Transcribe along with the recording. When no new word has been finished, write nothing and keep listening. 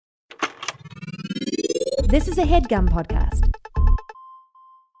This is a HeadGum podcast.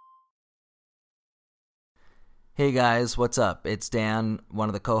 Hey guys, what's up? It's Dan, one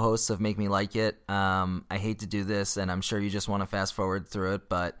of the co-hosts of Make Me Like It. I hate to do this, and I'm sure you just want to fast forward through it,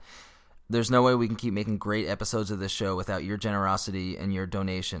 but there's no way we can keep making great episodes of this show without your generosity and your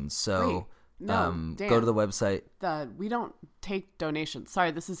donations. So Dan, go to the website. We don't take donations.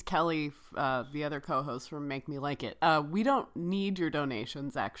 Sorry, this is Kelly, the other co-host from Make Me Like It. We don't need your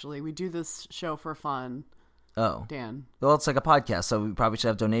donations, actually. We do this show for fun. Oh. Dan. Well, it's like a podcast, so we probably should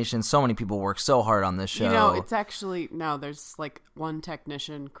have donations. So many people work so hard on this show. You know, it's actually, no, there's like one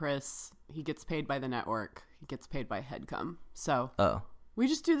technician, Chris. He gets paid by the network. He gets paid by HeadGum. So we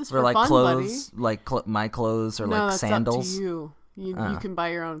just do this for like fun, clothes, buddy. like my clothes or No, like that's sandals. up to you. You can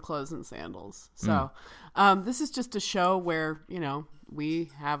buy your own clothes and sandals. So this is just a show where, you know, we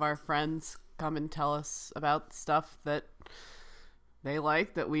have our friends come and tell us about stuff that they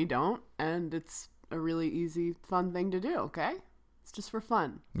like that we don't. And it's a really easy, fun thing to do, okay? It's just for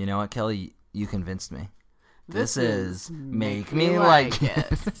fun. You know what, Kelly? You convinced me. This is Make Me Like It.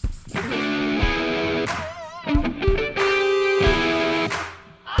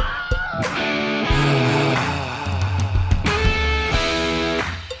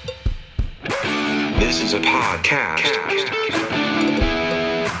 This is a podcast.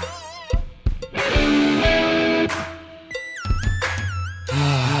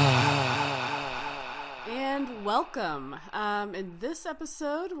 And welcome. In this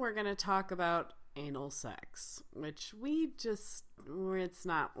episode, we're going to talk about anal sex, which we're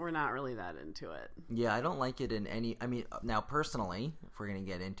not really that into it. Yeah, I don't like it in any. I mean, now personally, if we're gonna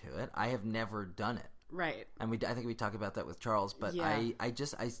get into it, I have never done it. Right. And I think we talked about that with Charles, but Yeah. I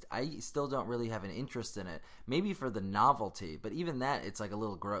still don't really have an interest in it. Maybe for the novelty, but even that, it's like a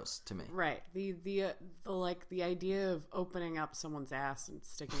little gross to me. Right. The idea of opening up someone's ass and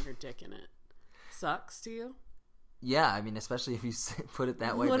sticking your dick in it sucks to you. Yeah, I mean, especially if you put it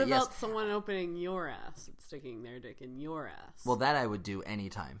that way. What but about yes. someone opening your ass and sticking their dick in your ass? Well, that I would do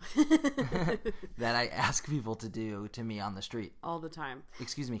anytime. That I ask people to do to me on the street. All the time.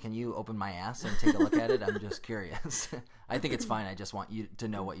 Excuse me, can you open my ass and take a look at it? I'm just curious. I think it's fine. I just want you to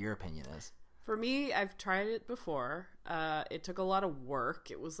know what your opinion is. For me, I've tried it before. It took a lot of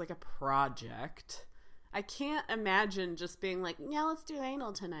work. It was like a project. I can't imagine just being like, yeah, let's do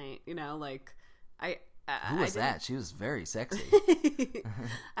anal tonight. You know, like Who was that? She was very sexy.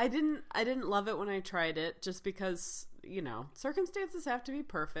 I didn't love it when I tried it, just because, you know, circumstances have to be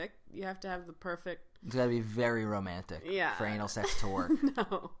perfect. You have to have the perfect. It's got to be very romantic for anal sex to work.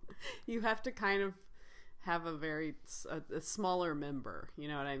 No, you have to kind of have a smaller member. You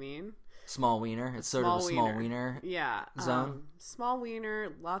know what I mean? Small wiener. It's sort of a small wiener. Yeah. Zone. Small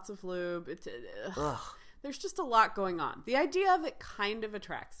wiener, lots of lube. Ugh. There's just a lot going on. The idea of it kind of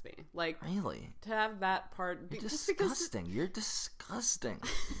attracts me. Like, really? To have that part. You're just disgusting. You're disgusting.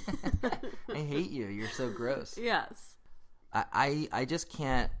 I hate you. You're so gross. Yes. I just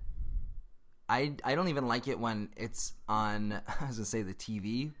can't. I don't even like it when it's on, I was going to say the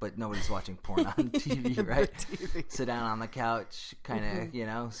TV, but nobody's watching porn on TV, right? TV. Sit down on the couch, kind of, you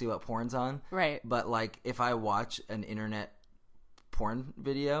know, see what porn's on. Right. But, like, if I watch an internet porn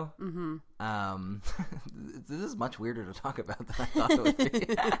video, this is much weirder to talk about than I thought it would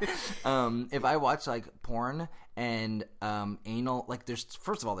be. If I watch like porn and anal, like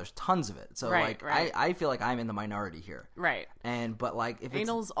first of all there's tons of it, so right. I feel like I'm in the minority here, right? But like if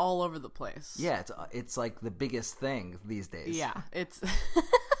anal's all over the place, it's like the biggest thing these days. Yeah, it's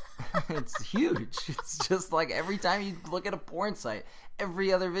it's huge. It's just like every time you look at a porn site,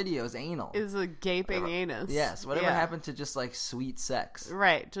 every other video is anal. Is a gaping anus. Yes. Whatever happened to just like sweet sex?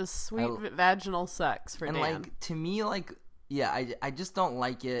 Right. Just sweet vaginal sex for Dan. And like to me, like I just don't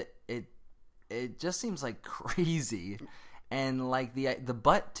like it. It just seems like crazy, and like the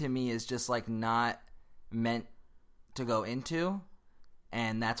butt to me is just like not meant to go into.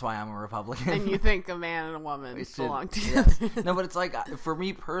 And that's why I'm a Republican. And you think a man and a woman belong together. Yes. No, but it's like, for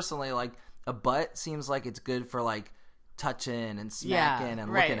me personally, like, a butt seems like it's good for, like, touching and smacking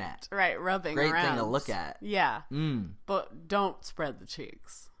and looking at. Right, rubbing Great around. thing to look at. Yeah. But don't spread the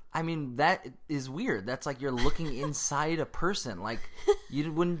cheeks. I mean, that is weird. That's like you're looking inside a person. Like, you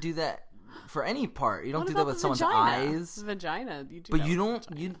wouldn't do that for any part. You don't do that with someone's eyes. The vagina. You do but that you with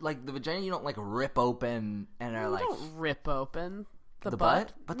don't, you like, the vagina, you don't, like, rip open and are like... You don't rip open. The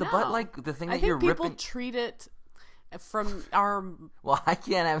butt? But the butt, like, the thing that you're ripping... I think people treat it from our... Well, I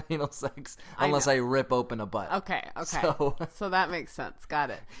can't have anal sex unless I rip open a butt. Okay. So that makes sense. Got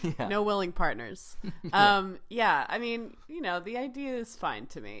it. Yeah. No willing partners. Yeah, I mean, you know, the idea is fine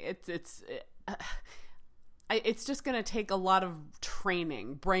to me. it's just going to take a lot of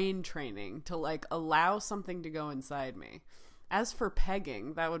brain training to like allow something to go inside me. As for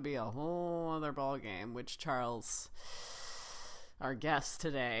pegging, that would be a whole other ball game, which Charles, our guest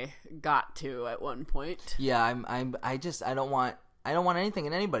today, got to at one point. Yeah, I don't want anything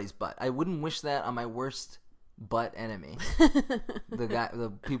in anybody's butt. I wouldn't wish that on my worst butt enemy.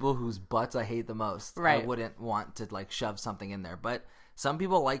 the people whose butts I hate the most. Right. I wouldn't want to like shove something in there. But some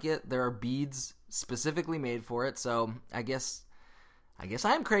people like it. There are beads specifically made for it. So I guess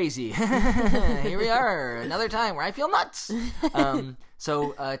I'm crazy. Here we are, another time where I feel nuts.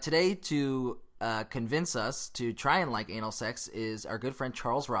 So today, to convince us to try and like anal sex, is our good friend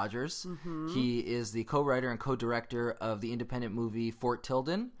Charles Rogers. Mm-hmm. He is the co-writer and co-director of the independent movie Fort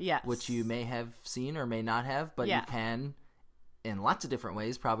Tilden, yes, which you may have seen or may not have, but you can in lots of different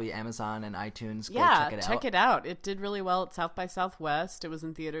ways. Probably Amazon and iTunes. Go check it out. It did really well at South by Southwest. It was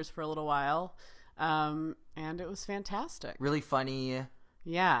in theaters for a little while. And it was fantastic. Really funny.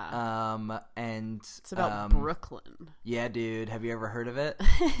 Yeah. And it's about Brooklyn. Yeah, dude. Have you ever heard of it?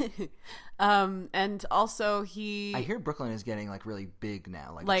 And also I hear Brooklyn is getting like really big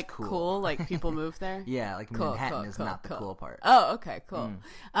now. Like it's cool. Like people move there. Yeah, like Manhattan is not the cool part. Oh, okay, cool.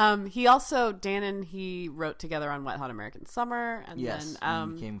 He also, Dan and he wrote together on Wet Hot American Summer, and then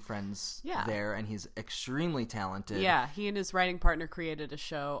we became friends there, and he's extremely talented. Yeah, he and his writing partner created a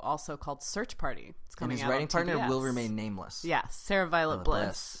show also called Search Party. It's coming out on TBS. And his writing partner will remain nameless. Yes, Sarah Violet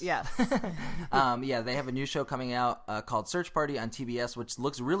Bliss. Yes. They have a new show coming out called Search Party on TBS, which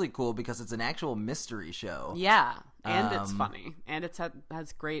looks really cool because it's an actual mystery show. Yeah, and it's funny, and it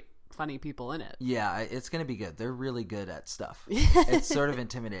has great funny people in it. Yeah, it's gonna be good. They're really good at stuff. It's sort of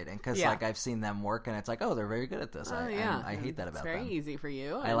intimidating because like I've seen them work, and it's like, oh, they're very good at this. I hate that about them. It's very easy for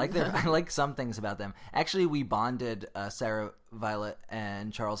you. I like some things about them. Actually, we bonded, Sarah Violet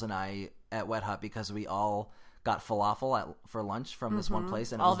and Charles and I, at Wet Hot because we all got falafel for lunch from this one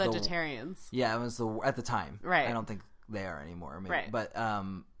place, and all vegetarians. It was at the time. Right. I don't think they are anymore. Maybe. Right. But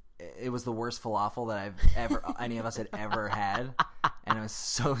it was the worst falafel that any of us had ever had, and it was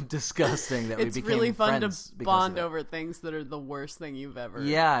so disgusting that we became friends. It's really fun to bond over things that are the worst thing you've ever.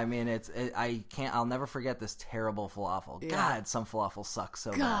 Yeah, I mean, I'll never forget this terrible falafel. Yeah. God, some falafel sucks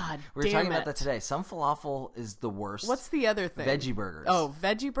so bad. We were talking about that today. Some falafel is the worst. What's the other thing? Veggie burgers. Oh,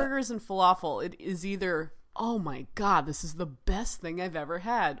 veggie burgers and falafel. It is either, oh my God, this is the best thing I've ever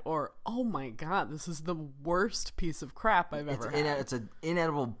had, or oh my God, this is the worst piece of crap I've ever had. It's an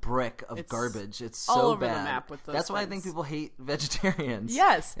inedible brick of garbage. It's so all over bad. The map with those That's things. why I think people hate vegetarians.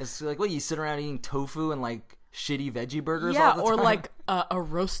 Yes. It's like, what, you sit around eating tofu and like shitty veggie burgers all all the time? Or like a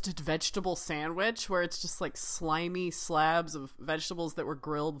roasted vegetable sandwich where it's just like slimy slabs of vegetables that were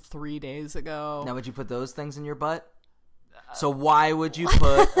grilled 3 days ago. Now, would you put those things in your butt? So why would you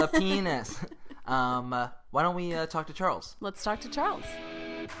put a penis? Why don't we talk to Charles? Let's talk to Charles.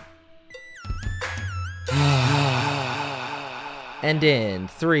 And in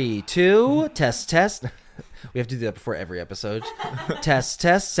 3, 2, test. We have to do that before every episode. Test,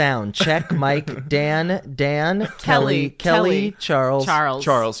 sound check. Mike, Dan, Kelly, Charles.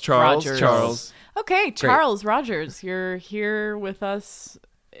 Rogers. Okay, Charles Rogers, you're here with us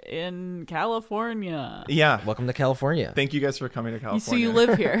in California. Yeah. Welcome to California. Thank you guys for coming to California. So you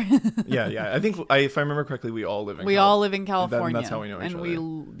live here. Yeah. I think, if I remember correctly, we all live in all live in California. That's how we know each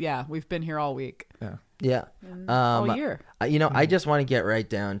other. We've been here all week. Yeah. All year. I just want to get right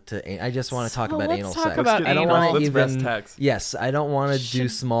down to. I just want to talk about anal sex. I don't want to even. Text. Yes, I don't want to do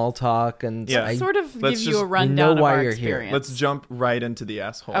small talk and. Yeah. Sort of give you a rundown of our experience. Let's jump right into the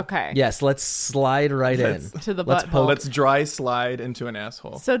asshole. Okay. Yes, let's slide right in to the butthole. Let's dry slide into an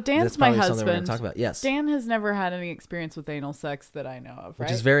asshole. So Dan's my husband. We're gonna talk about. Yes. Dan has never had any experience with anal sex that I know of, right?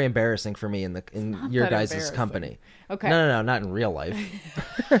 Which is very embarrassing for me in your guys' company. Okay. No, not in real life.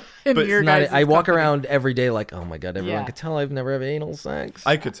 I walk around every day like, oh my God, everyone could tell I've never had anal sex.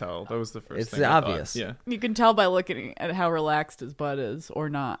 I could tell. That was the first thing. It's obvious. Yeah. You can tell by looking at how relaxed his butt is or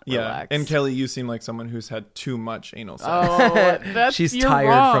not relaxed. And Kelly, you seem like someone who's had too much anal sex. Oh, she's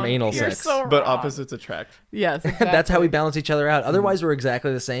tired from anal You're sex. So but opposites attract. Yes, exactly. That's how we balance each other out. Otherwise, we're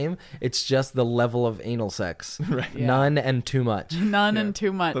exactly the same. It's just the level of anal sex. Right. Yeah. None and too much. None and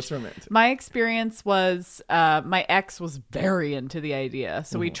too much. That's romantic. My experience was my ex was very into the idea,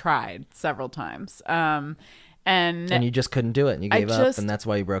 so we tried several times. And you just couldn't do it, and you gave up, and that's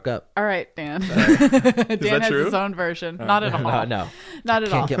why you broke up. All right, Dan. Dan has true? his own version. Not at all. No. Not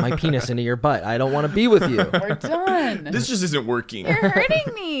at all. Can't get my penis into your butt. I don't want to be with you. We're done. This just isn't working. You're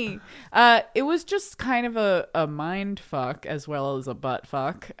hurting me. It was just kind of a mind fuck as well as a butt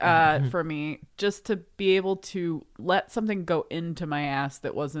fuck for me, just to be able to let something go into my ass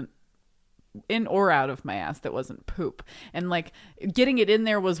that wasn't in or out of my ass that wasn't poop. And like getting it in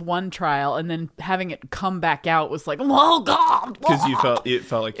there was one trial, and then having it come back out was like, oh God. Because it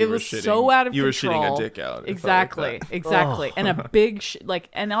felt like you It were was shitting. so out of you control. were shitting a dick out. It felt Exactly, like that. exactly. And a big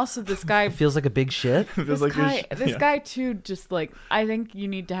and also this guy Feels like a big shit. It feels this like you're guy, sh- this yeah. guy too, just like I think you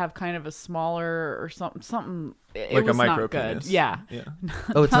need to have kind of a smaller or something. It Like a was micro not good. penis. Yeah, Yeah.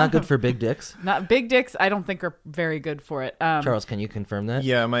 Oh, it's not good for big dicks. not big dicks. I don't think are very good for it. Charles, can you confirm that?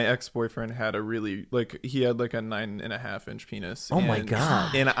 Yeah, my ex-boyfriend had a really he had like a 9.5-inch penis. Oh my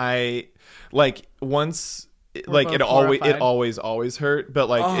God. And I like once We're it both always hurt, but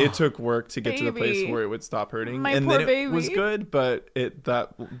like it took work to get to the place Baby. where it would stop hurting. My and poor then it was baby. good, but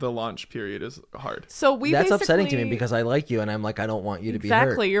the launch period is hard. So we That's upsetting to me basically- because I like you and I'm like, I don't want you to be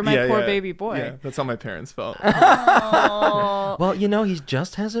exactly. hurt. You're my Yeah, poor yeah. baby boy. Yeah, that's how my parents felt. Oh. Well, he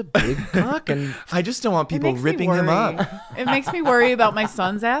just has a big cock and I just don't want It people makes me ripping him worry. up. It makes me worry about my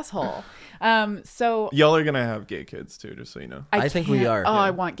son's asshole. So Y'all are gonna have gay kids too, just so you know. I think we can't- are. Oh, Yeah.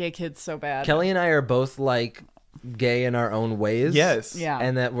 I want gay kids so bad. Kelly and I are both like gay in our own ways. Yes. Yeah.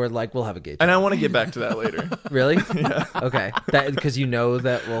 And that we're like, we'll have a gay And child. I want to get back to that later. Really? Yeah. Okay. Because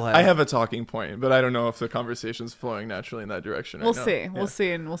that we'll have. I have a talking point, but I don't know if the conversation's flowing naturally in that direction. We'll right now. see. Yeah. We'll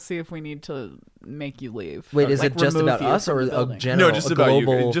see, and we'll see if we need to make you leave. Wait, is Like, it just remove about you us from or the a building. general? No, just a about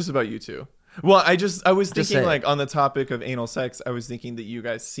global... you. Just about you two. Well, I was Just thinking say it. like on the topic of anal sex, I was thinking that you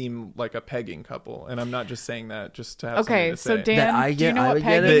guys seem like a pegging couple, and I'm not just saying that just to have Okay, something to so say. Dan, That I do you get- know I what would get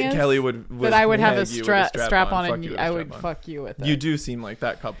pegging it. is? That Kelly would that I would have a peg you with a strap on, fuck and you with I a would strap on. fuck you with it. You do seem like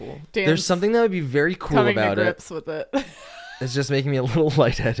that couple. Dan's There's something that would be very cool coming about to it. grips with it. It's just making me a little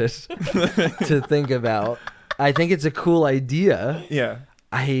lightheaded to think about. I think it's a cool idea. Yeah.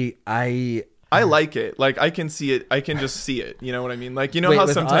 I I like it. Like I can see it. I can just see it. You know what I mean? Like you know Wait, how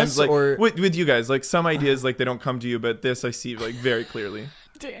with sometimes us, like or- with you guys, like some ideas like they don't come to you, but this I see like very clearly.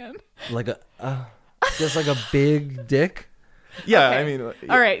 Dan. like just like a big dick. Yeah, Okay. I mean,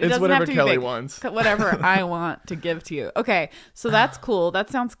 All right, it it's doesn't whatever have to be Kelly big. wants. Whatever I want to give to you. Okay, so that's cool. That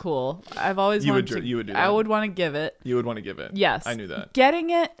sounds cool. I've always You would wanted do- to. you would do I that. would want to give it. You would want to give it. Yes. I knew that.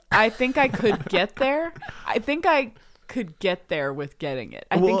 Getting it, I think I could get there. I think I could get there with getting it.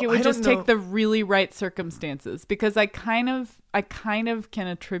 I think Well, it would I just don't know. take the really right circumstances because I kind of can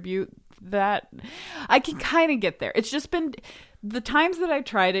attribute that. I can kind of get there. It's just been the times that I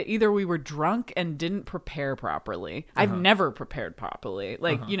tried it, either we were drunk and didn't prepare properly. I've never prepared properly.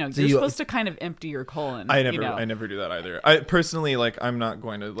 Like, you're you- supposed to kind of empty your colon. I never, you know? I never do that either. I personally like. I'm not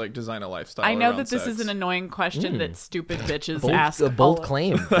going to like design a lifestyle. I know around that this sex. is an annoying question that stupid bitches Bold, ask. a bold all-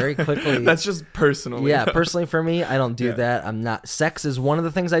 claim very quickly. That's just personally. yeah, personally for me, I don't do Yeah. that. I'm not. Sex is one of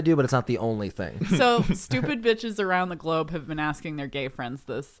the things I do, but it's not the only thing. So stupid bitches around the globe have been asking their gay friends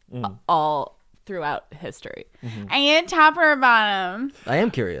this all throughout history. Are you a top or a bottom? I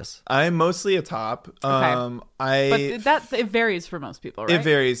am curious. I'm mostly a top. But it varies for most people, right? It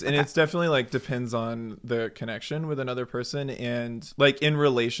varies, and it's definitely like depends on the connection with another person, and like in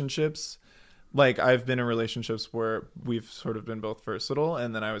relationships. Like I've been in relationships where we've sort of been both versatile,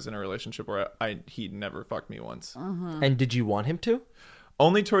 and then I was in a relationship where he never fucked me once. And did you want him to?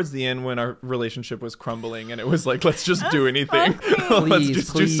 Only towards the end when our relationship was crumbling and it was like, let's just do anything. Let's Please,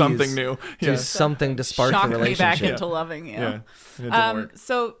 just do please. something new. Do something to spark Shock the me back relationship. into loving you. Yeah. It didn't work.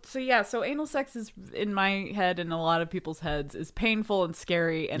 So anal sex is in my head and a lot of people's heads is painful and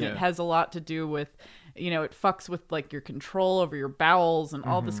scary, and it Yeah. has a lot to do with, it fucks with like your control over your bowels and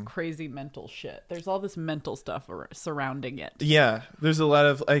all this crazy mental shit. There's all this mental stuff surrounding it. Yeah, there's a lot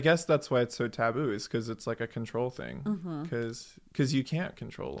of. I guess that's why it's so taboo, is because it's like a control thing. Because you can't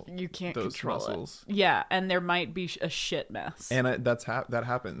control. You can't those control muscles. it. Yeah, and there might be a shit mess. And that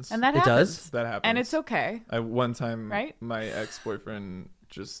happens. And that It happens. does? That happens. And it's okay. One time, Right? my ex-boyfriend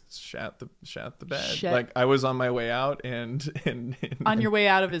just shat the bed. Shit. Like I was on my way out, and On your way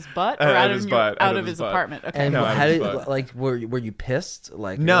out of his butt or Out out of of his butt, out of his apartment. Okay. And No, how I was did butt. like were you pissed?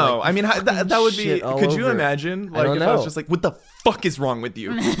 Like No, like, I mean that would be. shit all Could you over. imagine? I Like don't if I was know. just like, what the fuck is wrong with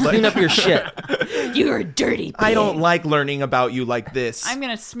you? clean Like, up your shit. You're a dirty I don't like learning about you like this. I'm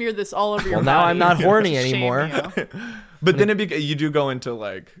gonna smear this all over your Well, now body. I'm not horny Shame anymore. you. But then you do go into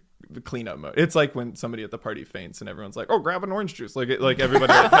like the cleanup mode. It's like when somebody at the party faints and everyone's like, "Oh, grab an orange juice!" Like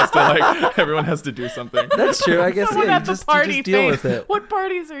everybody has to everyone has to do something. That's true. I guess Someone yeah. at You the just party deal thing. with it. What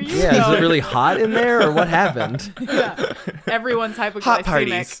parties are you Yeah, is going? it really hot in there or what happened? Yeah. Everyone's hypoglycemic. Hot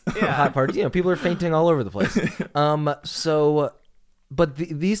parties. Yeah. Hot parties. People are fainting all over the place. So, but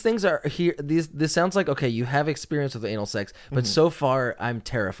these things are here. This sounds like okay. You have experience with anal sex, but so far I'm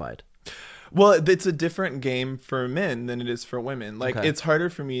terrified. Well, it's a different game for men than it is for women. Like, Okay. it's harder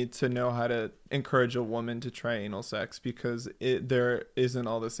for me to know how to encourage a woman to try anal sex because there isn't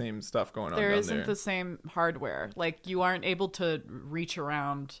all the same stuff going on There down isn't there. the same hardware. Like, you aren't able to reach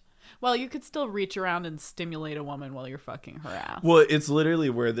around. Well, you could still reach around and stimulate a woman while you're fucking her ass. Well, it's literally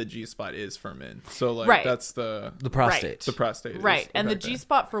where the G-spot is for men. So, like, Right. that's the prostate. the prostate. is Right. And the back there.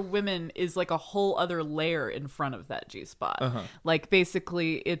 G-spot for women is like a whole other layer in front of that G-spot. Uh-huh. Like,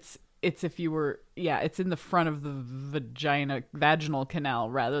 basically, it's if you were, it's in the front of the vaginal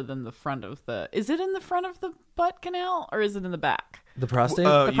canal rather than the front of the, is it in the front of the butt canal or is it in the back? The prostate?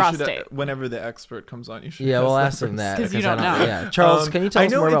 The You prostate. should, whenever the expert comes on, you should. Yeah, we'll ask ask them him that. 'Cause you because I don't know. Yeah, Charles, can you tell I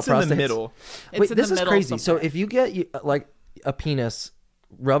us know more about it's in prostates? the middle. It's Wait, in this the is middle crazy. So somewhere. if you get like a penis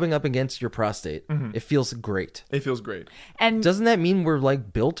rubbing up against your prostate, it feels great. It feels great. And Doesn't that mean we're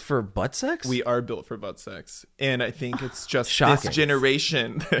like built for butt sex? We are built for butt sex, and I think it's just Shocking. this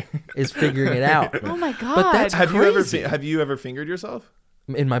generation. is figuring it out. oh my God. But that's have crazy. you ever fingered yourself?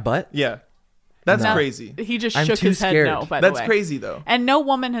 In my butt? Yeah, that's No. crazy. He just I'm shook too his scared. head no, by the way. That's crazy though. And no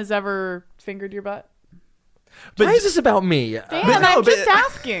woman has ever fingered your butt? But Why is this about me? Dan, no, I'm but- just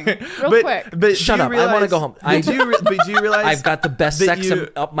asking. Real quick. But Shut do you up. I wanna go home. But do you realize I've got the best that sex you-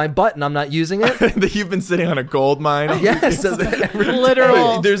 up my butt and I'm not using it? that you've been sitting on a gold mine? Yes.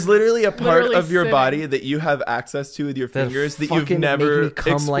 Literal. There's literally a part Literally of your sitting. body that you have access to with your fingers that you've fucking never make me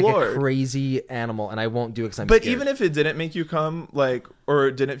come explored. like a crazy animal, and I won't do it because I'm But scared. even if it didn't make you come, like,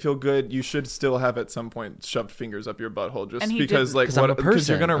 or didn't feel good, you should still have at some point shoved fingers up your butthole, just And he because, didn't. like, 'Cause I'm a because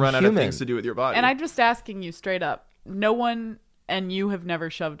you're person. gonna I'm run out of human. things to do with your body. And I'm just asking you straight up. No one and you have never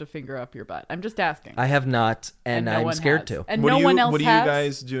shoved a finger up your butt. I'm just asking. I have not, and no I'm one scared has. to. And what no are you, one else What are has. you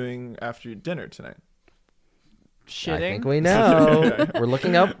guys doing after dinner tonight? Shitting. I think we know. We're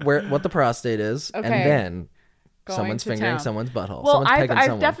looking up what the prostate is, and Okay. then Going someone's to fingering town. someone's butthole. Well, someone's I've pegging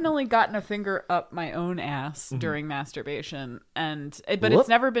someone. definitely gotten a finger up my own ass Mm-hmm. during masturbation, but Whoop. it's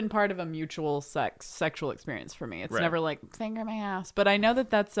never been part of a mutual sexual experience for me. It's Right. never like finger my ass. But I know that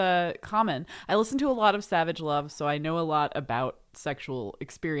that's common. I listen to a lot of Savage Love, so I know a lot about sexual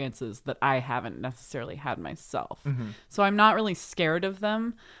experiences that I haven't necessarily had myself. Mm-hmm. So I'm not really scared of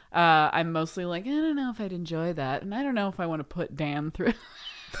them. I'm mostly like, I don't know if I'd enjoy that, and I don't know if I want to put Dan through.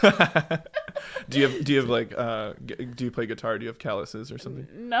 Do you have like do you play guitar? Do you have calluses or something?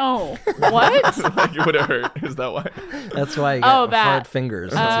 No, what? Like, would it hurt? Is that why? That's why you Oh, got that. hard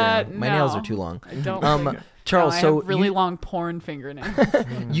fingers. That's- yeah. My nails no. are too long. I don't. think- Charles, no, I so have really you, long porn fingernails.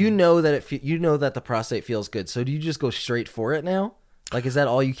 you know that you know that the prostate feels good. So do you just go straight for it now? Like, is that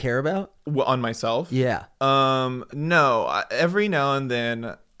all you care about? Well, on myself? Yeah. No. Every now and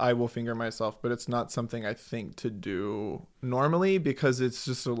then I will finger myself, but it's not something I think to do normally because it's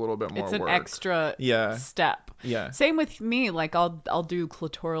just a little bit more It's an work. extra Yeah. step. Yeah. Same with me. Like I'll do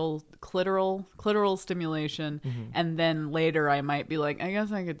clitoral stimulation, Mm-hmm. and then later I might be like, I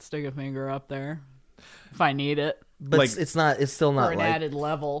guess I could stick a finger up there if I need it But Like- it's not. It's still for not an like. added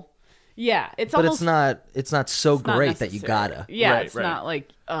level. Yeah, it's But almost it's not. It's not so it's not great that you necessary. gotta. Yeah, Right, it's right. not like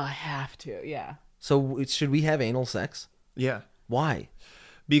I have to. Yeah. So should we have anal sex? Yeah. Why?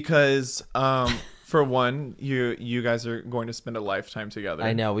 Because for one, you guys are going to spend a lifetime together.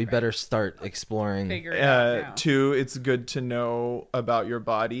 I know. We better start exploring. Figure it out now. Two, it's good to know about your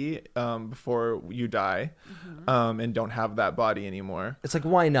body before you die, and don't have that body anymore. It's like,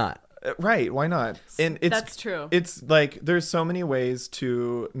 why not? Right? Why not? And it's That's true. It's like there's so many ways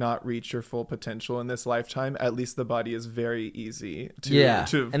to not reach your full potential in this lifetime. At least the body is very easy to Yeah,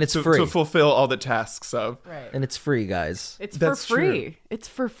 and it's free. to fulfill all the tasks of. Right. And it's free, guys. It's That's for free. true. It's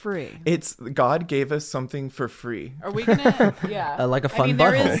for free. It's God gave us something for free. Are we gonna? Yeah, Like a fun I mean,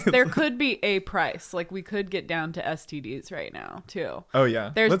 butthole. there could be a price. Like we could get down to STDs right now too. Oh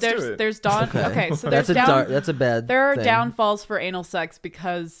yeah, Let's do it. There's okay, so there's That's a bad. there are thing. downfalls for anal sex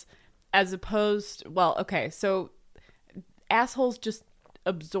because as opposed, well, okay, so assholes just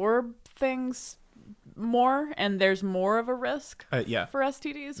absorb things more, and there's more of a risk Yeah. for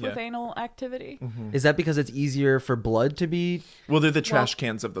STDs with Yeah. anal activity. Is that because it's easier for blood to be? Well, they're the trash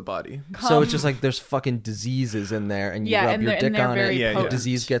cans of the body. So it's just like there's fucking diseases in there, and you Yeah, rub and your they're- and dick they're on it. very Yeah, The potent.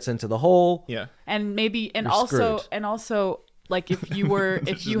 disease gets into the hole, Yeah, And maybe, and You're also, screwed. like if you were, if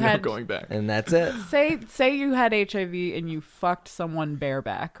There's you no had, going back. and that's it. say you had HIV and you fucked someone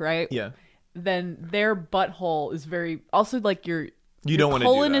bareback, right? Yeah, Then their butthole is very also like your you don't want to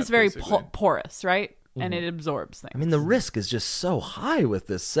do colon that, is very basically. porous, right? and it absorbs things. I mean, the risk is just so high with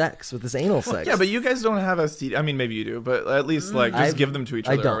this anal sex. Yeah, but you guys don't have STD. I mean, maybe you do, but at least like just give them to each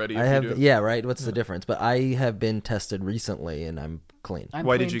I other don't. already. I if have. you do. Yeah, right. What's the difference? But I have been tested recently, and I'm clean. I'm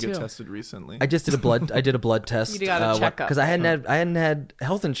Why did clean you get too. tested recently? I just did a blood. I did a blood test. You got a checkup. because I hadn't had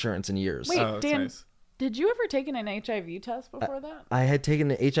health insurance in years. Wait, Oh, that's Dan, nice. did you ever take an HIV test before that? I had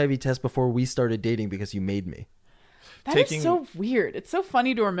taken an HIV test before we started dating because you made me. That is taking- so weird. It's so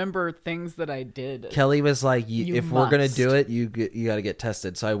funny to remember things that I did. Kelly was like, You "If we're gonna must. do it, you got to get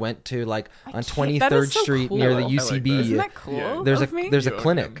tested." So I went to on can't- 23rd that is so Street cool. near the I like UCB. that. Isn't that cool? Yeah. There's of me? there's a You owe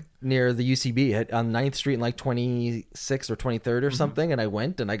clinic him. near the UCB on 9th Street in like 26th or 23rd or something, and I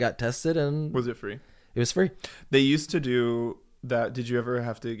went and I got tested and Was it free? it was free. They used to do that. Did you ever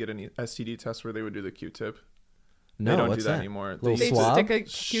have to get an STD test where they would do the Q-tip? No, They don't what's do that that anymore. Little They used just swab? stick a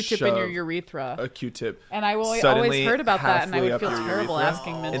Q-tip in your Shove urethra. A Q-tip. And I always suddenly heard about that, and I halfway would up feel your terrible urethra,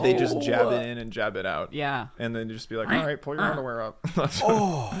 asking men. And they just jab "Oh." it in and jab it out. Yeah. And then just be like, all right, pull your underwear up.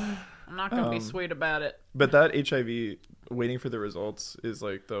 I'm not going to be sweet about it. But that HIV, waiting for the results is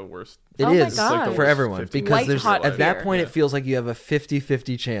like the worst. It Oh my is God. for everyone 50 because White there's hot at that fear. point Yeah. it feels like you have a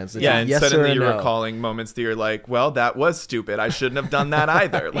 50-50 chance. It's Yeah, a and yes or suddenly a you're no. recalling moments that you're like, well, that was stupid. I shouldn't have done that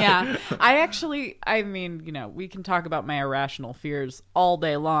either. Like, Yeah. I mean, you know, we can talk about my irrational fears all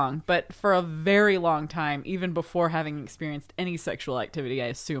day long, but for a very long time, even before having experienced any sexual activity, I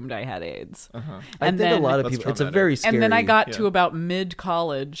assumed I had AIDS. I And think then, a lot of That's people. It's a traumatic. very scary. and then I got yeah. to about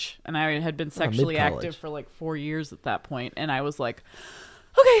mid-college, and I had been sexually mid-college. active for like 4 years at that point, and I was like,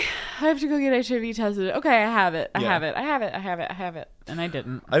 okay, I have to go get HIV tested. Okay, I have it. I Yeah. have it. And I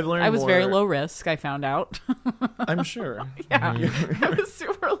didn't. I've learned I was very more- low risk, I found out. I'm sure. Yeah. Mm-hmm. I was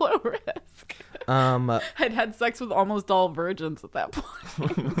super low risk. I'd had sex with almost all virgins at that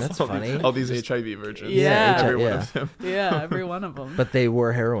point. that's funny. All these HIV virgins. Yeah. Every one yeah. of them. Yeah, every one of them. But they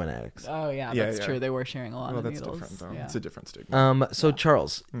were heroin addicts. Oh yeah, Yeah, that's yeah. true. They were sharing a lot Well, of that's needles. different though. Yeah. It's a different stigma. So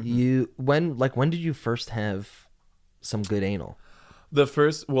Charles, Mm-hmm. you when did you first have some good anal?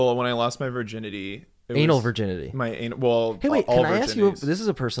 When I lost my virginity, it Anal was virginity. My anal. Well, Hey, wait, all can I ask you? virginities. This is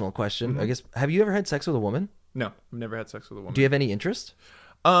a personal question. Mm-hmm. I guess. Have you ever had sex with a woman? No, I've never had sex with a woman. Do you have any interest?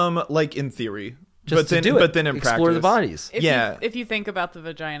 Like in theory, Just but to then, do it. but then in explore practice, the bodies. Yeah. If you think about the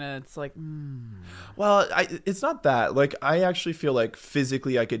vagina, it's like Well, it's not that. Like, I actually feel like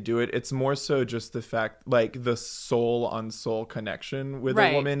physically I could do it. It's more so just the fact, like, the soul on soul connection with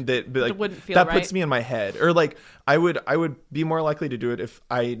Right. a woman that, like, wouldn't feel that right. puts me in my head. Or like, I would be more likely to do it if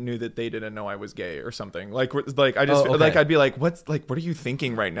I knew that they didn't know I was gay or something. Like I just Oh, okay. like I'd be like, what are you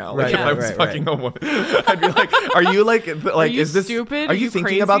thinking right now? Like, Right, if I right, was right, fucking a woman, I'd be like, are you like are you is this stupid? Are you thinking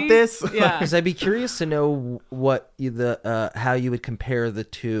crazy? about this? Yeah. Because I'd be curious to know what how you would compare the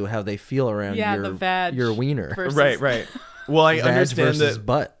two, how they feel around Yeah, the vag your wiener. versus- Right. Well, I Vag understand versus that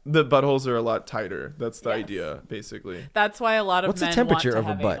butt. the buttholes are a lot tighter. That's the Yes. idea, basically. That's why a lot of What's the men temperature want of to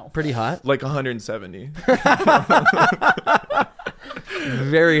a have butt? anal Pretty sex. hot. Like 170.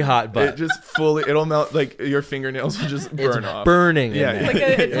 Very hot butt. It just fully, it'll melt, like your fingernails will just burn off. Burning. Yeah, in yeah.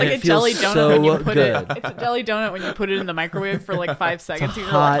 there. It's like It a feels jelly donut so when you put good. it. It's a jelly donut when you put it in the microwave for like 5 seconds. And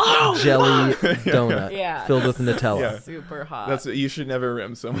you're like, Hot jelly donut Yeah. filled with Nutella. Yeah. super hot. That's you should never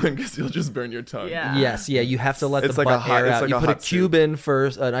rim someone because you'll just burn your tongue. Yeah. Yes, yeah, you have to let It's the like a butt hot- air it's out. like You a put a hot cube soup. in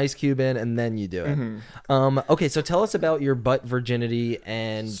first, an ice cube in, and then you do it. Okay, so tell us about your butt virginity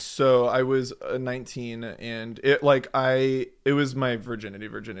and So I was 19, and it was my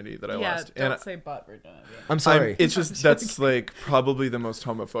virginity that I yeah, lost. don't And say butt virginity. I'm sorry. it's just that's like probably the most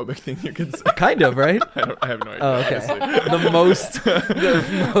homophobic thing you could say. Kind of, right? I have no idea. Oh, okay. honestly. The most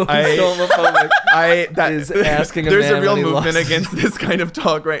I- homophobic. That Is asking a there's man a real when he movement lost- against this kind of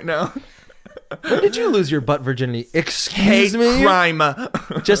talk right now. When did you lose your butt virginity? Excuse me? crime.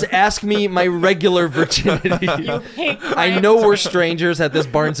 Just ask me my regular virginity. Hate I crime. know we're strangers at this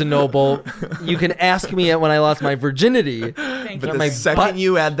Barnes and Noble. You can ask me when I lost my virginity. Thank But you. the my second butt-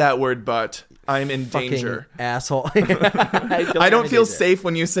 you add that word "but," I'm in Fucking danger. asshole. I don't feel safe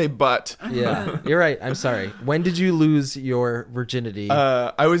when you say "but." Yeah, you're right. I'm sorry. When did you lose your virginity?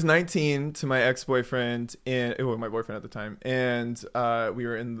 I was 19 to my ex-boyfriend and my boyfriend at the time, and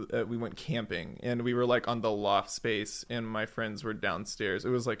we went camping, and we were like on the loft space, and my friends were downstairs. It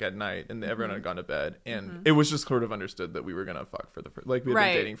was like at night, and everyone had gone to bed, and it was just sort of understood that we were gonna fuck for the first. Like we had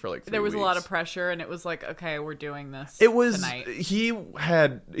been dating for like 3 There was a lot weeks. of pressure, and it was like, okay, we're doing this. It was tonight. he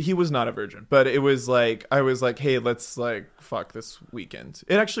was not a virgin, but it was like I was like, hey, let's like fuck this weekend.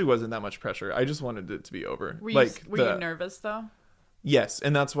 It actually wasn't that much pressure. I just wanted it to be over. Were you, like were you nervous though? Yes,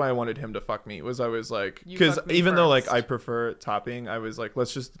 and that's why I wanted him to fuck me. I was like, You because fuck me even though like first. I prefer topping, I was like,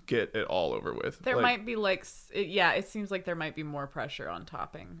 let's just get it all over with. There Like, might be like, it seems like there might be more pressure on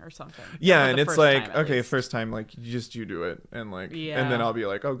topping or something. yeah, For and the it's first like, time, at okay, least. first time, like you do it, and like, Yeah. and then I'll be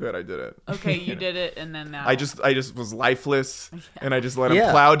like, oh, good, I did it. Okay, you did it, and then now I just was lifeless, and I just let him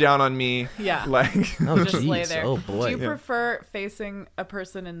Yeah. plow down on me. Yeah. Like, Oh, just lay jeez. there. Oh, boy. Do you prefer facing a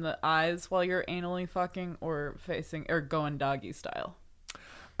person in the eyes while you're anally fucking, or going doggy style?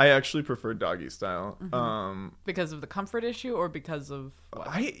 I actually prefer doggy style. Because of the comfort issue, or because of what?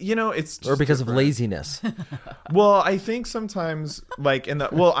 It's just Or because of different. laziness. Well, I think sometimes like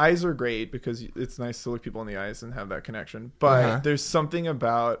eyes are great because it's nice to look people in the eyes and have that connection. But Uh-huh. there's something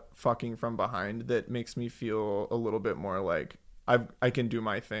about fucking from behind that makes me feel a little bit more like I can do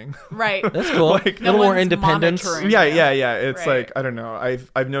my thing. Right. That's cool. Like- a little more one's independence. monitoring. Yeah. It's Right. like I don't know.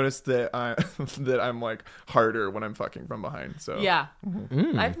 I've noticed that that I'm like harder when I'm fucking from behind. So Yeah.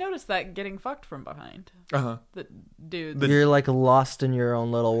 Mm. I've noticed that getting fucked from behind. Uh-huh. The dudes. You're like lost in your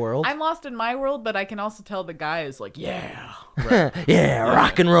own little world. I'm lost in my world, but I can also tell the guy is like, yeah, yeah,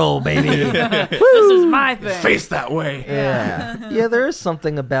 rock and roll, baby. this is my thing. Face that way. Yeah. Yeah, there is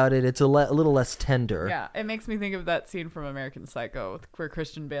something about it. It's a little less tender. Yeah, it makes me think of that scene from American Psycho where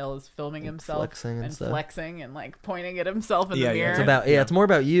Christian Bale is filming himself flexing and stuff. flexing and like pointing at himself in Yeah, the yeah. mirror. It's about it's more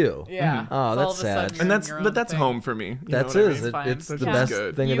about you. yeah. Oh, It's all that's of a sad. sudden you're And in your own that's thing. home for me. You know That's what I is. mean? Fine. It's the Yeah. best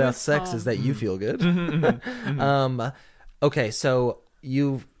Good. thing You about is sex home. is that you feel good. Okay, so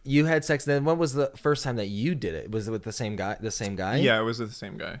you had sex. Then when was the first time that you did it? Was it with the same guy? The same guy? Yeah, it was with the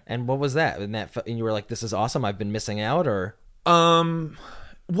same guy. And what was that? And and you were like, "This is awesome. I've been missing out," or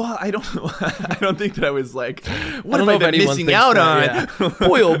Well, I don't know. I don't think that I was like, what I don't have know I if been anyone missing thinks out that, on? yeah.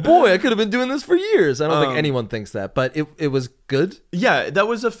 Boy, oh boy, I could have been doing this for years. I don't think anyone thinks that, but it was good. Yeah, that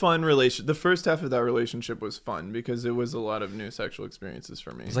was a fun relation. The first half of that relationship was fun because it was a lot of new sexual experiences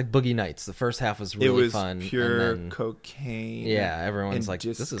for me. It was like Boogie Nights. The first half was It really was fun. pure and then, cocaine. yeah, everyone's and like,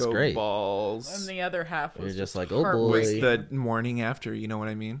 "This is disco great." balls. And the other half was You're just like, oh, boy. was heartbreaking. the morning after, you know what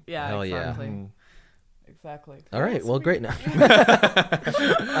I mean? Yeah, Hell yeah. exactly. Exactly. All right, well, great now.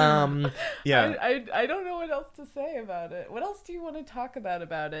 Yeah. I don't know what else to say about it. What else do you want to talk about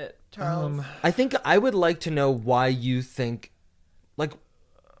it, Charles? I think I would like to know why you think, like,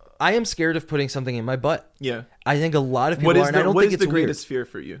 I am scared of putting something in my butt. Yeah. I think a lot of people What are, is and I the, don't what think is it's the weird. greatest fear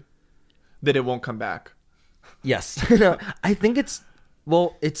for you? That it won't come back. Yes. No, I think it's,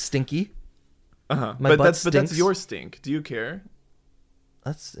 well, it's stinky. Uh-huh. My But butt that's stinks. your stink. Do you care?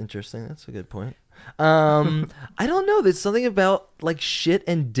 That's interesting. That's a good point. I don't know. There's something about like shit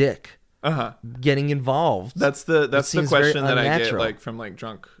and dick Uh-huh. getting involved. That's the seems very question that I get unnatural. like from like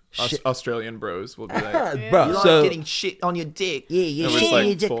drunk Shit. Australian bros will be like, Bro, so shit on your dick. yeah, It was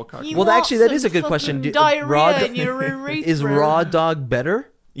like full cock. well, actually, that is a good question. Is raw dog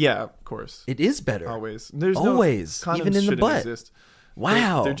better? Yeah, of course. It is better. Always. There's Always, no, condoms even in the shouldn't butt. Exist.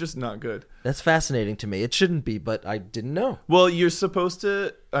 Wow, They're just not good. that's fascinating to me. It shouldn't be, but I didn't know. Well, you're supposed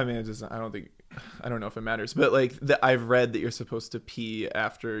to. I mean, I don't know if it matters, but like I've read that you're supposed to pee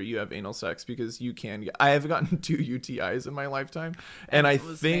after you have anal sex because you can. I have gotten 2 UTIs in my lifetime, and I it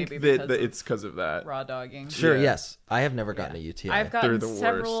was think maybe that because of it's because of that. raw dogging. Sure, Yeah. yes, I have never gotten a UTI. I've They're gotten the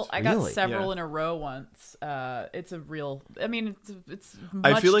several. worst. I got Really? several Yeah. in a row once. It's a real. I mean, it's.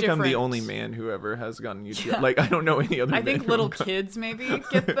 I Much feel like I'm the different. only man who ever has gotten UTI. Like I don't know any other. I men think who little got- kids maybe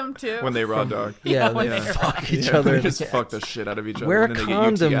get them too. when they raw dog. yeah, when they they're fuck each Yeah, other. they just fuck the shit out of each other. Wear a and then they get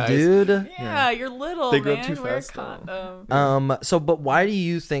condom, UTIs. dude. Yeah, you're little. They grow man. too Wear a fast, though. condom. So, but why do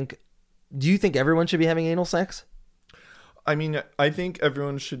you think? Do you think everyone should be having anal sex? I mean, I think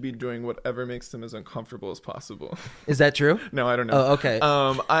everyone should be doing whatever makes them as uncomfortable as possible. Is that true? No, I don't know. Oh, okay.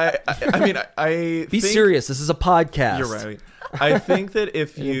 I mean, I Be think, serious. This is a podcast. You're right. I think that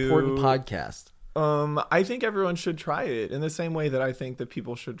if An you important podcast. I think everyone should try it in the same way that I think that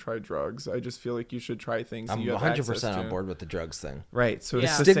people should try drugs. I just feel like you should try things that I'm you have 100% access to. on board with the drugs thing. Right. So Yeah.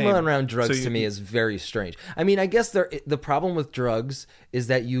 it's the Stigma same. around drugs So to me is very strange. I mean, I guess the problem with drugs is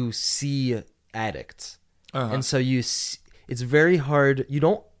that you see addicts, and so it's very hard. You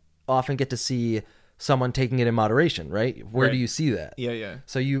don't often get to see someone taking it in moderation, right? Where do Right. you see that? Yeah.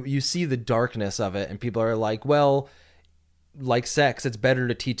 So you see the darkness of it, and people are like, well, like sex, it's better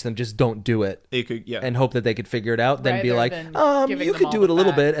to teach them just don't do it. It could. Yeah. And hope that they could figure it out than be Rather like, than giving you them could all do the it a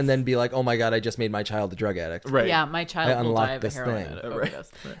little bit, facts. and then be like, oh my god, I just made my child a drug addict. right. Yeah, my child I will die unlocked of a this heroin thing. Right.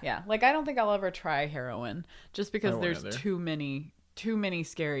 overdose. Yeah, like I don't think I'll ever try heroin just because won't there's either. too many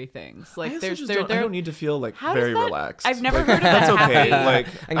scary things. Like I also there's just there don't, I there. don't need to feel like How very does that, relaxed. I've never Like, heard of that. That's okay. happen. Like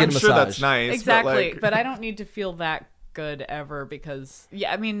And get I'm a sure massage. that's nice. Exactly, But, but I don't need to feel that good ever because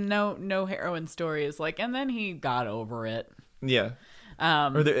I mean no heroin story is like and then he got over it. yeah.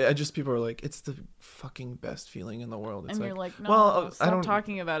 Or just people are like, it's the fucking best feeling in the world. It's and like, you're like, no, well, stop I don't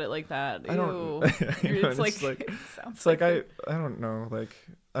talking about it like that. I don't. Ew. It's like, like it sounds it's like I don't know. Like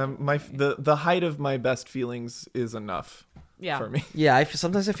the height of my best feelings is enough yeah. for me. Yeah,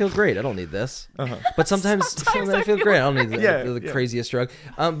 sometimes I feel great. I don't need this. But sometimes I feel great. I don't need the craziest drug.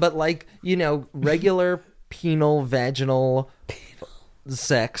 But like, regular penile vaginal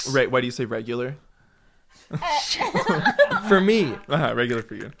sex. Right? Why do you say regular? For me. Regular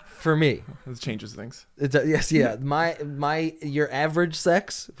for you. For me. This changes things. Yes, yeah. Your average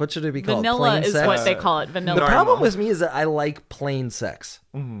sex. What should it be called? Vanilla Plain is sex? what they call it. Vanilla. The problem with me is that I like plain sex.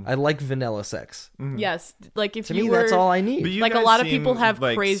 I like vanilla sex. Yes, like if To you me, were, that's all I But need. you Like, a guys lot of seem people have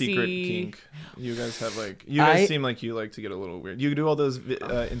like crazy- secret kink. You guys have you guys seem like you like to get a little weird. You do all those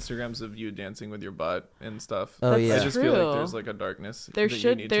Instagrams of you dancing with your butt and stuff. Oh, That's yeah. I just feel true. like there's like a darkness. There that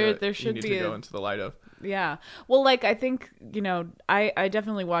should- you need there- to, there you should need be to a- go into the light of. Yeah. Well, like I think, I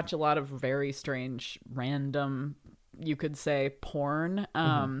definitely watch a lot of very strange, random, you could say, porn.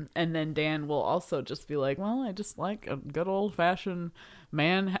 And then Dan will also just be like, well, I just like a good old fashioned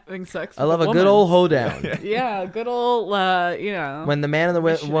man having sex with I love a good woman. old hoedown. Yeah, good old, When the man and the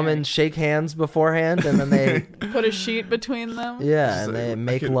Missionary. woman shake hands beforehand and then they, put a sheet between them. yeah, and like, they I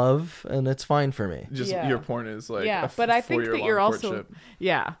make could- love, and it's fine for me. Just Yeah. your porn is like Yeah, a but I think that 4-year-long you're also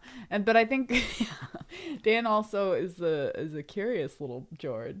courtship. but I think Dan also is a curious little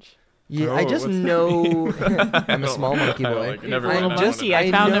George. Yeah, I Oh, just what's that know I'm a small monkey I don't boy. like it. Never He's a mind. little I don't monkey. wanna I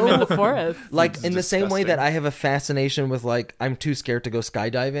I found him in know. the forest. Like It's in the same way that disgusting. I have a fascination with like I'm too scared to go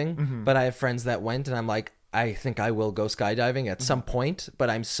skydiving, but I have friends that went and I'm like I think I will go skydiving at some point, but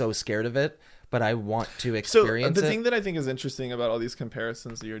I'm so scared of it, but I want to So experience the it. thing that I think is interesting about all these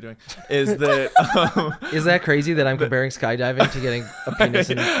comparisons that you're doing is that Is that crazy that I'm comparing skydiving to getting a penis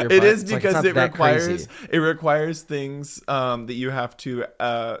in your butt? it is It's like, it's because not it that requires crazy. things that you have to.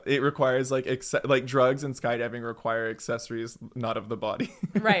 It requires like drugs and skydiving require accessories not of the body.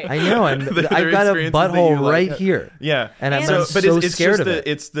 Right. I know, and There I've are got a experiences that butthole you like. right here. Yeah, And I'm And- so it's scared just of it.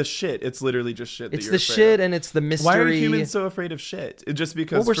 It's the shit. It's literally just shit. It's that the you're afraid shit of. and it's the mystery. Why are humans so afraid of shit? Just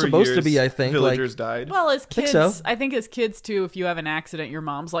because Well, we're for supposed to years be, I think, villagers died. Well, as think kids, so. I think as kids too, if you have an accident, your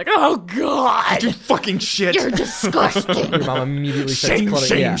mom's like, "Oh God, you fucking shit. you're disgusting." Your mom immediately starts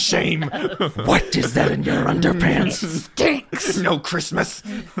cluttering. Yeah. shame. What is that in your underpants? Stinks. No Christmas.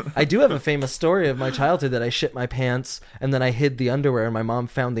 I do have a famous story of my childhood that I shit my pants and then I hid the underwear and my mom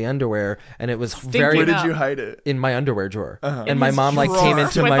found the underwear and it was very Where did up. you hide it? in my underwear drawer. Uh-huh. And my his mom like drawer came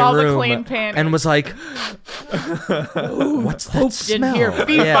into with my all the room clean panties. and was like, "What's that smell?" In here,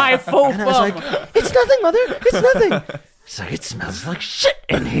 fee Yeah. fi fo And I was like, fum. "It's nothing, mother. It's nothing." She's like, "It smells like shit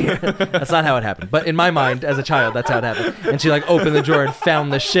in here." That's not how it happened, but in my mind, as a child, that's how it happened. And she like opened the drawer and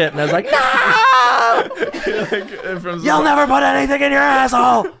found the shit, and I was like, "No! From You'll never put anything in your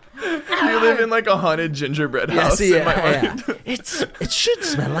asshole." You live in like a haunted gingerbread house. Yes, in my mind. yeah. It should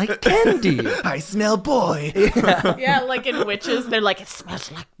smell like candy. I smell boy. Yeah, like in Witches, they're like, "It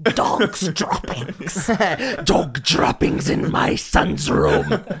smells like dog's droppings." Dog droppings in my son's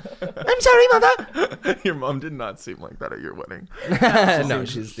room. I'm sorry, mother. Your mom did not seem like that at your wedding. No,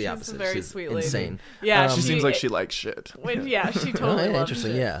 she's the she's a opposite. very she's sweet lady. insane. Yeah, She she seems like she likes shit. Yeah, she Oh, totally yeah, loves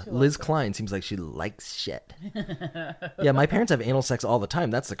interesting. it. Yeah, She loves Liz it. Klein seems like she likes shit. Yeah, my parents have anal sex all the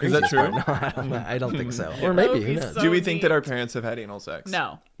time. That's the Is that craziest true? part. No, I don't think so. Or That maybe would who be knows? so Do we think neat. that our parents have had anal sex?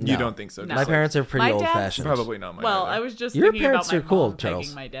 No. You No. don't think so? No. just My like- parents are pretty My old dad's- fashioned. Probably not mine. Well, either. I was just Your thinking parents about my are cool, mom Charles.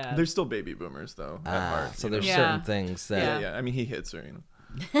 pegging my dad. They're still baby boomers though. At heart, So you there's know? Yeah. certain things that Yeah. Yeah. I mean, he hits her. You know.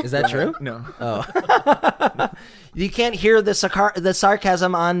 is that true? No. You can't hear the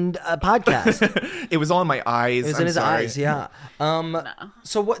sarcasm on a podcast. It was all in my eyes. It was I'm in his sorry. eyes, yeah.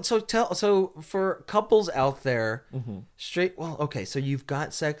 So what? So for couples out there, straight. Well, okay. So you've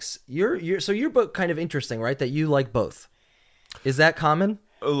got sex. You're both kind of interesting, right? That you like both. Is that common?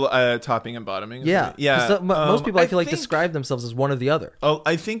 Topping and bottoming. Yeah. Yeah. 'Cause most people I feel like think- describe themselves as one or the other. Oh,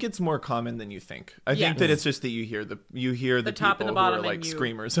 I think it's more common than you think. I Yeah. think that it's just that you hear the top and people the bottom who are and like you-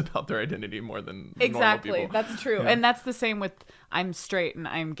 screamers about their identity more than Exactly. normal people. That's true. And that's the same with I'm straight and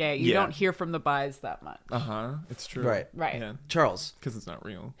I'm gay. You Yeah. don't hear from the bis that much. It's true. Right. Right. Yeah. Charles, Because it's not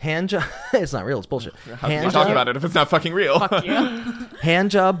real. hand job. It's not real. It's bullshit. How can Hand we talk job, about it if it's not fucking real? Fuck you. hand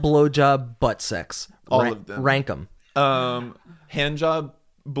job, blow job, butt sex. All of them. Rank them. Hand job,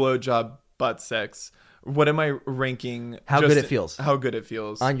 blow job, butt sex. What am I ranking? How good it feels. How good it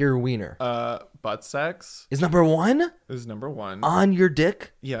feels. On your wiener Butt sex is number one. is number one. On your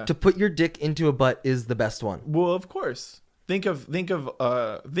dick. Yeah. To put your dick into a butt is the best one. Well, of course. Think of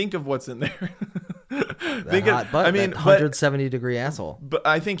what's in there. That hot butt, I mean, that 170-degree asshole. but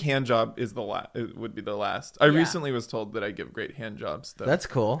I think hand job is the last. It would be the last. I recently was told that I give great hand jobs. Though. That's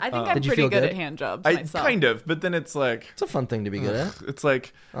cool. I think I'm Did you pretty feel good at hand jobs myself. kind of, but then it's like It's a fun thing to be good at. it's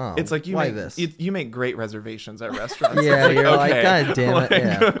like Oh, you why make this? You make great reservations at restaurants. Yeah, It's you're like, okay. God damn it.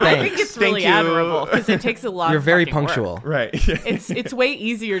 Yeah, I think thanks. it's really Thank you. admirable because it takes a lot. You're of very fucking work. punctual. Right. It's way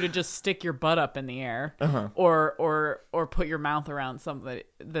easier to just stick your butt up in the air or put your mouth around something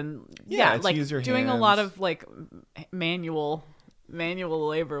than Yeah, it's like use your doing a lot hands. of like manual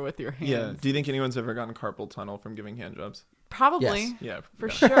labor with your hands. Yeah. Do you think anyone's ever gotten carpal tunnel from giving hand jobs? Probably. Yes. Yeah. For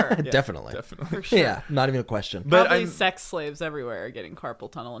yeah. sure. Yeah, Definitely. Definitely. For sure. Yeah, not even a question. But Probably I'm, sex slaves everywhere are getting carpal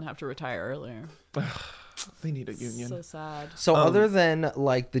tunnel and have to retire earlier. they need a union. So sad. So other than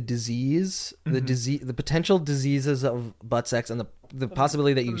like the disease, the potential diseases of butt sex and the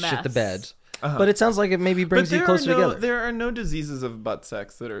possibility that you shit the bed, but it sounds like it maybe brings you closer together. There are no diseases of butt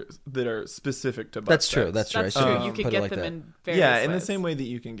sex that are specific to butt That's sex. true. That's true. That's I true. shouldn't You could put it get like them that. in various Yeah, in the ways. same way that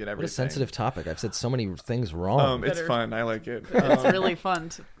you can get everything. What a sensitive topic. I've said so many things wrong. It's Better- fun. I like it. It's really fun.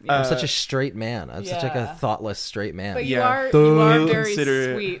 To, I'm such a straight man. I'm such like a Yeah. thoughtless straight man. but Yeah. you are very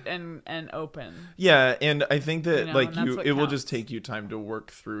Consider- sweet and open. Yeah, and I think that You know, like and that's what it will counts. just take you time to work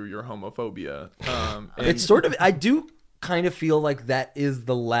through your homophobia. And It's sort of. I do kind of feel like that is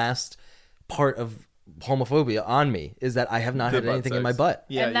the last part of homophobia on me. Is that I have not the had butt anything in sex. my butt.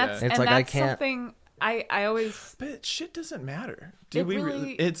 Yeah, and that's yeah. It's and like I that's can't- something I always But shit doesn't matter. Do It we?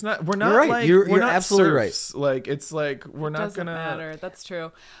 really- It's not. We're not right. like You're we're not absolutely right. serfs. Like it's like we're not doesn't gonna. matter. That's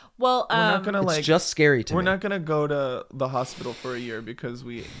true. Well, We're not gonna It's like. just scary to We're me. not gonna go to the hospital for a year because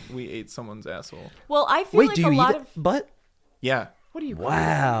we ate someone's asshole. well, I feel Wait, like do you a eat lot it? of Butt? Yeah. what do you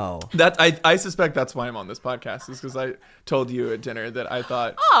Wow. That I suspect that's why I'm on this podcast is because I told you at dinner that I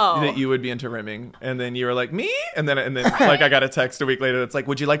thought that you would be into rimming, and then you were like me, and then like I got a text a week later that's like,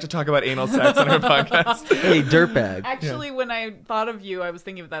 would you like to talk about anal sex on our podcast? Hey, dirtbag. Actually, when I thought of you, I was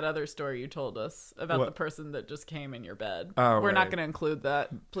thinking of that other story you told us about What? the person that just came in your bed. Oh, We're not right. going to include that.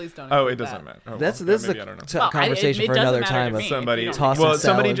 Please don't. Oh, include it doesn't that. matter. Oh, That's well, this is maybe a I don't know. t- Well, conversation it for doesn't another matter time. to me. Somebody, If you Tossing well,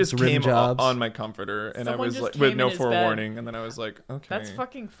 somebody salads, just rim came jobs. on my comforter, and Someone I was just like, came with in no his bed. forewarning, and then I was like, okay, That's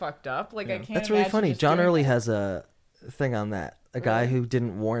fucking fucked up. Like I can't. That's really imagine funny. just John doing Early that. has a thing on that. A guy who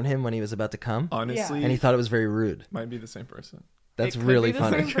didn't warn him when he was about to come, honestly, and he thought it was very rude. might be the same person. That's It could really be the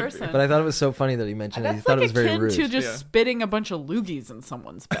funny. same person. But I thought it was so funny that he mentioned it. He That's thought like it was very akin rude. to just Yeah. spitting a bunch of loogies in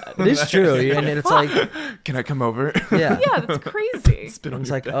someone's bed. It is true, and it's like, Can I come over? yeah. yeah, that's crazy. Spit on It's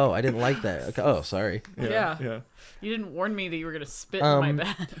your like, bed. oh, I didn't like that. Okay, oh, sorry. Yeah. yeah. You didn't warn me that you were going to spit in my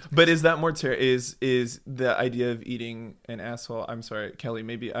bed. But is that more is the idea of eating an asshole? I'm sorry, Kelly.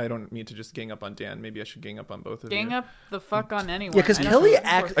 Maybe I don't mean to just gang up on Dan. Maybe I should gang up on both of you. Gang up the fuck on anyone. Yeah, because I know Kelly some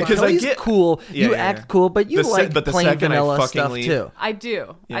people act are fine. Because I Kelly's get- cool. Yeah, You yeah, act yeah. cool, but you like but the plain second I vanilla fucking stuff leave- too. I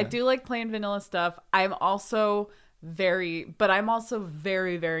do. Yeah. I do like plain vanilla stuff. I'm also very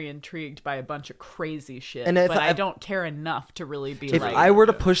very intrigued by a bunch of crazy shit. And if but I I- don't care enough to really be If like, I were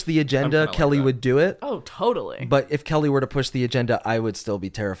to push the agenda, kinda like Kelly that. would do it. oh, totally. But if Kelly were to push the agenda, I would still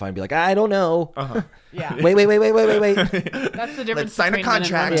be terrified and be like, I don't know. yeah, Wait. that's the difference. sign a between men and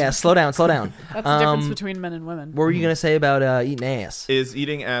contract. women. Yeah, slow down. That's the difference between men and women. What were you going to say about eating ass? Is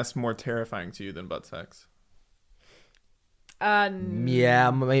eating ass more terrifying to you than butt sex?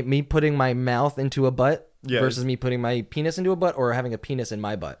 Yeah, me putting my mouth into a butt Yes. versus me putting my penis into a butt, or having a penis in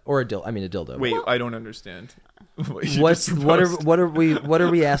my butt, or a dildo. Wait, I don't understand. What you What's just what proposed. are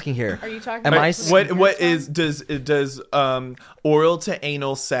we asking here? Are you talking Am about I What is does oral to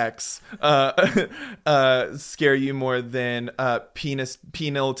anal sex scare you more than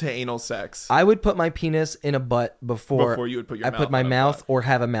penile to anal sex? I would put my penis in a butt before You would put your I mouth put my in a mouth butt. or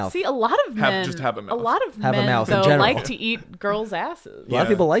have a mouth. See, a lot of men just have a mouth. A lot of Have a men mouth in though general. like to eat girls' asses. A lot of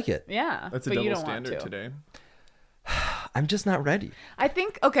people like it. Yeah, That's a but you double don't want standard to. today. I'm just not ready. I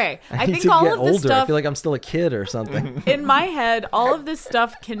think okay. I need think to all get of this older. stuff I feel like I'm still a kid or something. in my head, all of this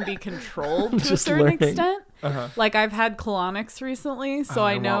stuff can be controlled to a Just certain learning. extent. Like I've had colonics recently, so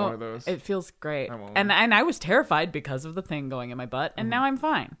I I want know one of those. it feels great. I want And I was terrified because of the thing going in my butt, and now I'm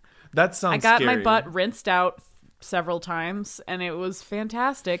fine. That sounds I got my scary. butt rinsed out several times, and it was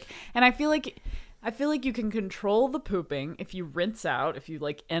fantastic. And I feel like you can control the pooping if you rinse out, if you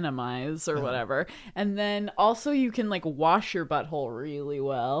like enemize or whatever, and then also you can like wash your butthole really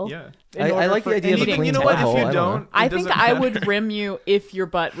well. Yeah. in I order like the for idea of a anything clean you know to what? butthole. If I you don't know. don't, I it think doesn't I matter. would rim you if your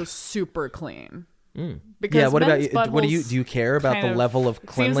butt was super clean. Because Yeah, what about men's you? What buttholes do you care about kind the of level of Seems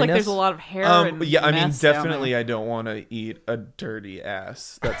cleanliness? like there's a lot of hair and Yeah, I mean, mess down definitely, there. I don't want to eat a dirty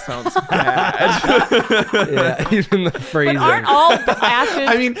ass. That sounds bad. Yeah, even the phrasing. But aren't all asses?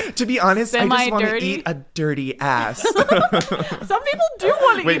 I mean, to be honest, I just want to Semi-dirty? eat a dirty ass. some people do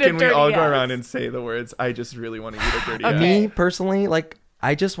want to Wait, eat a can we dirty all go ass. around and say the words? I just really want to eat a dirty ass. Me personally, like,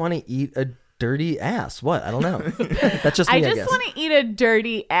 I just want to eat a dirty ass. What? I don't know. That's just me, I I just guess. want to eat a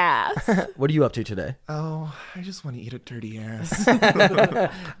dirty ass. What are you up to today? Oh, I just want to eat a dirty ass.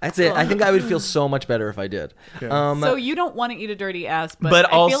 I'd say I think I would feel so much better if I did. Yeah. So you don't want to eat a dirty ass, but But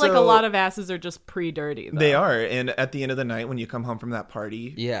I feel like a also- lot of asses are just pre-dirty. Though. They are, and at the end of the night, when you come home from that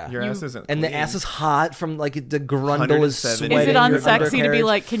party, Yeah. your ass isn't And the clean. ass is hot from like the grundle is 170. sweating. Is it your unsexy to be undercarriage.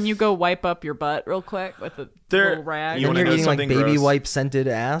 like, can you go wipe up your butt real quick with a little rag? You And wanna you're know eating like something baby gross? wipe scented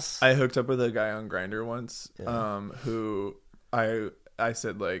ass? I hooked up with a guy on Grindr once, who I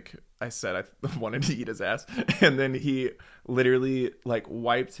said I wanted to eat his ass, and then he literally like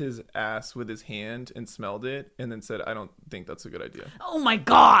wiped his ass with his hand and smelled it, and then said, "I don't think that's a good idea." Oh my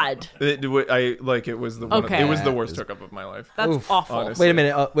god, It was the Okay. it was the worst hookup of my life. that's Oof. awful. Honestly. Wait a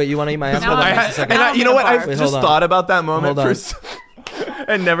minute. Wait, you want to eat my ass? Now Hold on I'm- just a second. Now I'm you know what? gonna I've barf. Wait, just hold on. thought about that moment Hold on.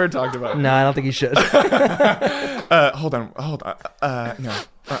 and never talked about it. No, I don't think you should. Hold on. No.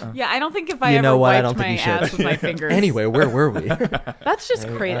 Yeah, I don't think if I You ever know what? I wiped don't think my you should. ass with my fingers. Anyway, where were we? That's just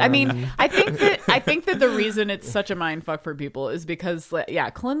crazy. I mean, I think that the reason it's such a mind fuck for people is because, like, yeah,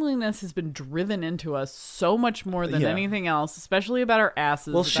 cleanliness has been driven into us so much more than Yeah. anything else, especially about our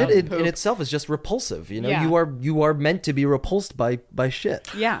asses. Well, about shit in poop. itself is just repulsive. You know, Yeah. you are meant to be repulsed by shit.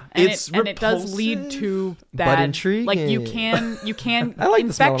 Yeah, and It's it does lead repulsive, to but bad. intriguing. Like you can I like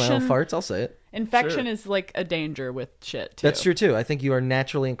the smell of my infection. own farts. I'll say it. Infection Sure. is like a danger with shit too. That's true too. I think you are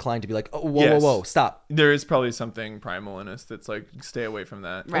naturally inclined to be like, oh, whoa, Yes. whoa, stop, There is probably something primal in us that's like, stay away from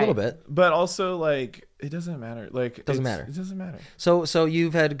that. Right. a little bit. But also, like, it doesn't matter. Like, Doesn't matter. It doesn't matter. So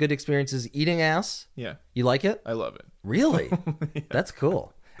you've had good experiences eating ass. Yeah, You like it? I love it. Really? That's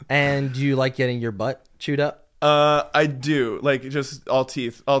cool. And do you like getting your butt chewed up? I do. Like, just all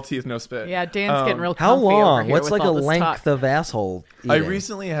teeth, no spit. Yeah, Dan's getting real. How comfy over long? here What's with like a all this length talk. of asshole I eating?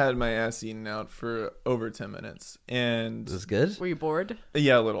 recently had my ass eaten out for over 10 minutes, and Is this good? Were you bored?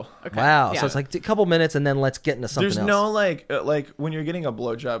 yeah, a little. Okay. Wow. Yeah. So it's like a couple minutes and then let's get into something There's else. no like when you're getting a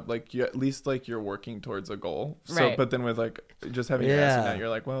blowjob, like you at least like you're working towards a goal. So, Right. but then with like just having your ass eaten Yeah. out, you're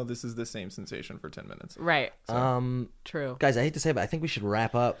like, well, this is the same sensation for 10 minutes. Right. True. Guys, I hate to say it, but I think we should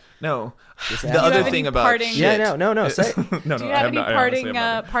wrap up. No, This the episode. other have any thing about parting- shit, Yeah, no, say it. no, Do you I have have any not, I honestly have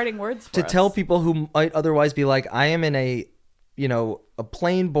nothing. parting words for To us? tell people who might otherwise be like, I am in a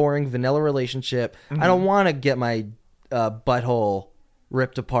plain, boring, vanilla relationship. I don't want to get my butthole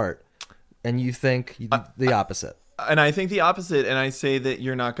ripped apart. And you think the opposite. And I think the opposite, and I say that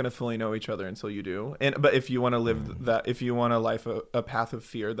you're not going to fully know each other until you do. But if you want to live that, if you want a path of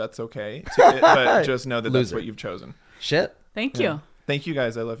fear, that's okay. But just know that that's Loser. what you've chosen. Shit. Thank you. Thank you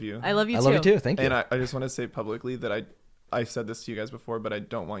guys. I love you. I love you I too. love you too. Thank you. And I just want to say publicly that I said this to you guys before, but I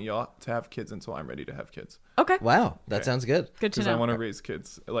don't want y'all to have kids until I'm ready to have kids. Okay. Wow, that Okay. sounds good. Good to Because I know. want to raise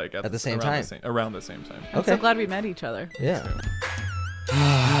kids like At the same around time. around the same time. I'm Okay. so glad we met each other. Yeah.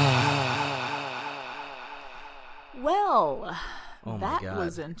 Well, Oh my that God.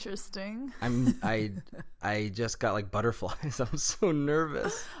 was interesting. I just got like butterflies. I'm so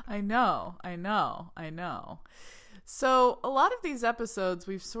nervous. I know. So a lot of these episodes,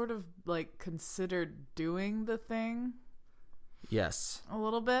 we've sort of like considered doing the thing Yes. a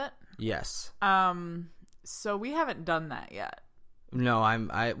little bit. Yes. So we haven't done that yet. No,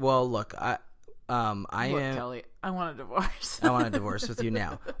 well, look, I Look, am Kelly, I want a divorce. I want a divorce with you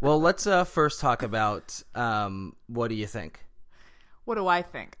now. Well, let's first talk about what do you think? What do I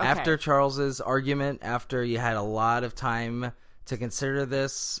think? Okay. After Charles's argument, after you had a lot of time to consider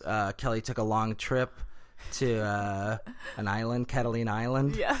this, Kelly took a long trip to an island, Catalina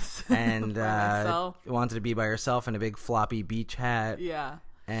Island. Yes. And By myself. wanted to be by herself in a big floppy beach hat. Yeah.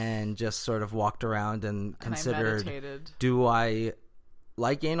 And just sort of walked around and And I considered, meditated. do I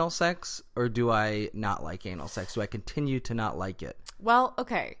like anal sex or do I not like anal sex? Do I continue to not like it? Well,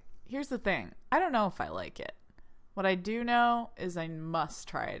 okay. Here's the thing. I don't know if I like it. What I do know is I must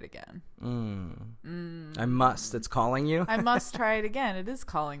try it again. I must. It's calling you. I must try it again. It is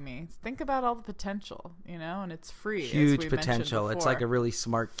calling me. Think about all the potential, and it's free. as we Huge mentioned potential. It's like a before. really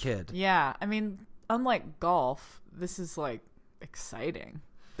smart kid. Yeah, I mean, unlike golf, this is like exciting.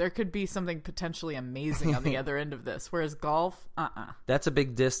 There could be something potentially amazing on the other end of this. Whereas golf, That's a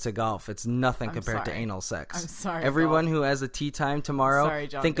big diss to golf. It's nothing I'm compared to sorry. anal sex. I'm sorry, Everyone golf. who has a tea time tomorrow, Sorry,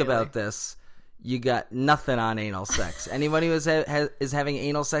 John think Daly. about this. you got nothing on anal sex. Anybody who is having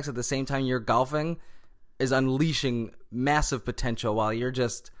anal sex at the same time you're golfing is unleashing massive potential while you're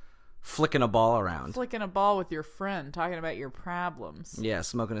just flicking a ball around. Flicking a ball with your friend, talking about your problems. Yeah,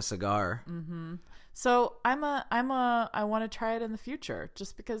 smoking a cigar. So I want to try it in the future,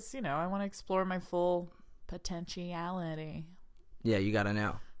 just because I want to explore my full potentiality. Yeah, you got to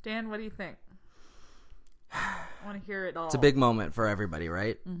know. Dan, what do you think? I want to hear it all. It's a big moment for everybody,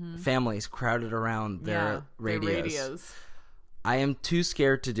 right? Families crowded around their radios. I am too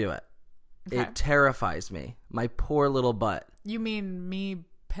scared to do it. Okay. It terrifies me. My poor little butt. You mean me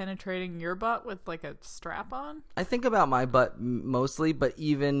penetrating your butt with like a strap on? I think about my butt mostly, but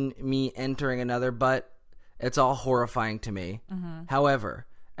even me entering another butt, it's all horrifying to me. However,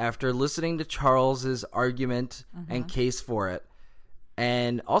 after listening to Charles's argument and case for it,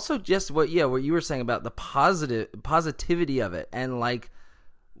 and also just what you were saying about the positivity of it, and like,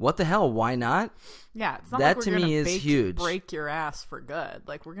 what the hell? Why not? Yeah, it's not that like to we're me gonna is huge. Break your ass for good.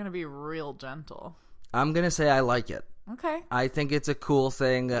 Like, we're gonna be real gentle. I'm gonna say I like it. Okay. I think it's a cool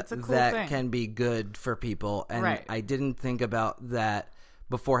thing that thing. can be good for people, and Right. I didn't think about that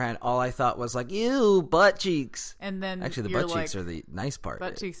beforehand. All I thought was like, ew, butt cheeks. And then Actually, the you're butt cheeks like, are the nice part.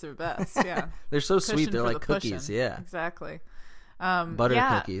 butt cheeks are best. Yeah, They're so sweet. Cushion They're for like the cookies. pushing. Yeah. Exactly. Butter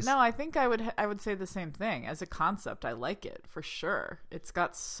cookies. No, I think I would say the same thing. As a concept, I like it for sure. It's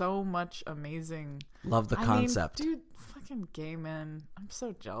got so much amazing. Love the concept. I mean, dude, fucking gay men. I'm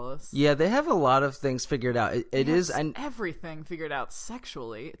so jealous. Yeah, they have a lot of things figured out. It They is, have and everything figured out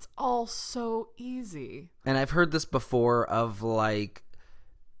sexually. It's all so easy. I've heard this before of like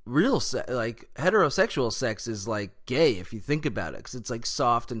like heterosexual sex is like gay if you think about it, because it's like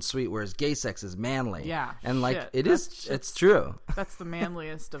soft and sweet, whereas gay sex is manly. Yeah, and like shit. it's true. That's the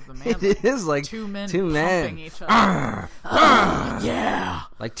manliest of the manly. It is like two men pumping pumping each other. Yeah.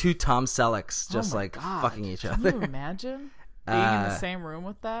 like two Tom Sellecks just Oh my like God. fucking each Can other. you imagine being in the same room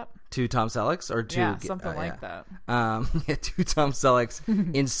with that? Two Tom Sellecks or two? Yeah, something like that. Yeah, two Tom Sellecks.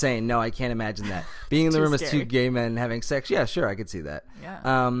 Insane. No, I can't imagine that. Being in the too room as scary. two gay men having sex. Yeah, sure, I could see that.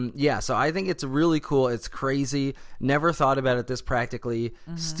 Yeah. Yeah. So I think it's really cool. It's crazy. Never thought about it this practically.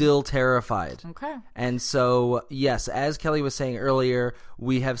 Still terrified. Okay. And so, yes, as Kelly was saying earlier,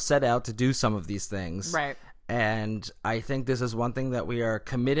 we have set out to do some of these things. Right. And I think this is one thing that we are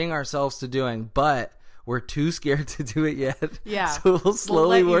committing ourselves to doing, but we're too scared to do it yet. Yeah. So we'll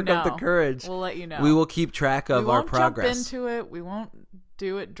slowly let you work up the know. courage. We'll let you know. We will keep track of we our won't progress. jump into it. We won't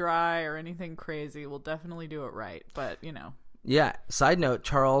do it dry or anything crazy. We'll definitely do it right. But, Yeah. Side note,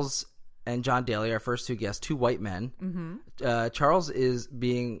 Charles and John Daly, our first two guests, two white men. Mm-hmm. Charles is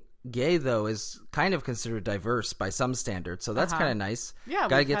being gay, though, is kind of considered diverse by some standards. So that's kind of nice. Yeah,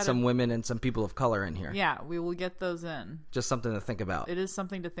 Gotta we've get had some women and some people of color in here. Yeah, we will get those in. Just something to think about. It is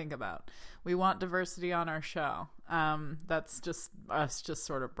something to think about. We want diversity on our show. That's just us just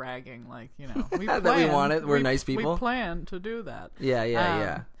sort of bragging, like, we That we want it. We're nice people. We plan to do that. Yeah.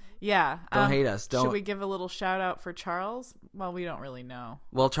 Yeah. Don't hate us. Don't. Should we give a little shout out for Charles? Well, we don't really know.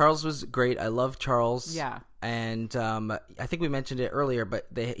 Well, Charles was great. I love Charles. Yeah. And I think we mentioned it earlier, but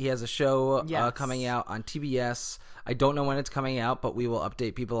he has a show Yes. coming out on TBS. I don't know when it's coming out, but we will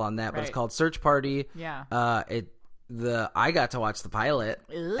update people on that. But it's Right. called Search Party. Yeah. I got to watch the pilot,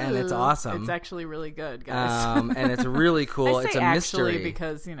 and it's Ooh. awesome. It's actually really good, guys. And it's really cool. I say It's a actually mystery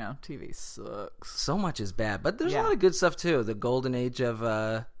because TV sucks. So much is bad, but there's a Yeah. lot of good stuff too. The golden age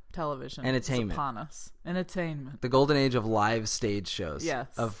of Television Entertainment. is upon us. Entertainment. the golden age of live stage shows. Yes.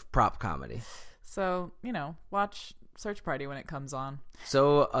 Of prop comedy. So watch Search Party when it comes on.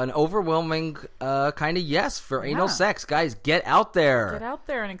 So an overwhelming kind of yes for anal Yeah. sex. Guys, get out there. Get out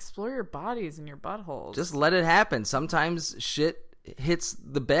there and explore your bodies and your buttholes. Just let it happen. Sometimes shit hits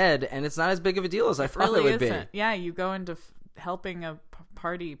the bed and it's not as big of a deal as I thought really it would isn't. Yeah, you go into helping a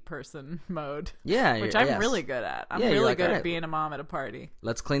party person mode. Yeah, which yes. I'm really good at. I'm Yeah, you're really like, good "All at right, being a mom at a party. be.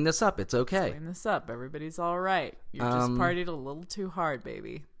 Let's clean this up. It's okay. Clean this up. Everybody's all right. You just partied a little too hard,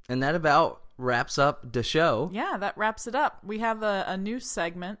 baby. And that about wraps up the show. Yeah, that wraps it up. We have a new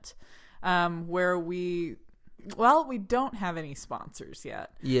segment where we don't have any sponsors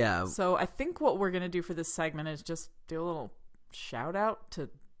yet. Yeah. So I think what we're going to do for this segment is just do a little shout out to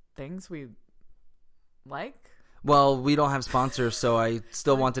things we like. Well, we don't have sponsors, so I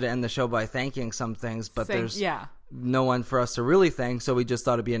still wanted to end the show by thanking some things, but there's no one for us to really thank, so we just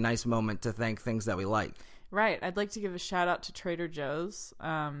thought it'd be a nice moment to thank things that we like. Right. I'd like to give a shout out to Trader Joe's.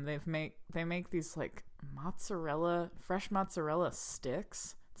 They make these like fresh mozzarella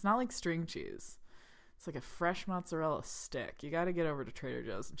sticks. It's not like string cheese. It's like a fresh mozzarella stick. You got to get over to Trader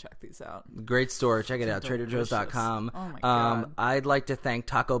Joe's and check these out. Great store. Check it out. Delicious. TraderJoe's.com. Oh my God. I'd like to thank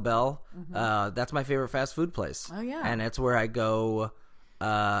Taco Bell. That's my favorite fast food place. Oh, yeah. And it's where I go.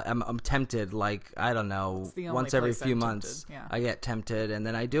 I'm tempted, like, I don't know, the only once every place few I'm months tempted, yeah. I get tempted and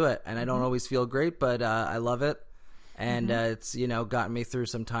then I do it. And I don't always feel great, but I love it. And it's, gotten me through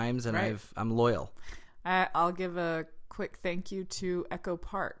some times, and Right. I'm loyal. I'll give a quick thank you to Echo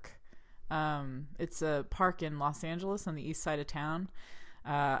Park. It's a park in Los Angeles on the east side of town.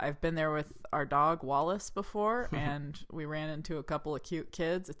 I've been there with our dog Wallace before, and we ran into a couple of cute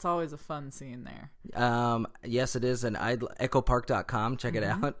kids. It's always a fun scene there. Yes, it is. And echopark.com. Check it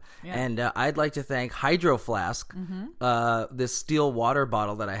out. Yeah. And I'd like to thank Hydro Flask, this steel water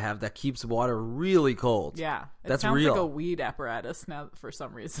bottle that I have that keeps water really cold. Yeah, it That's sounds real. like a weed apparatus now for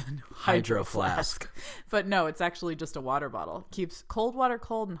some reason. Hydro Flask. But no, it's actually just a water bottle. Keeps cold water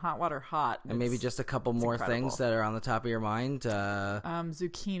cold and hot water hot. And maybe just a couple more incredible. things that are on the top of your mind.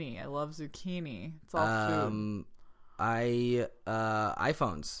 Zucchini. I love zucchini. It's all food.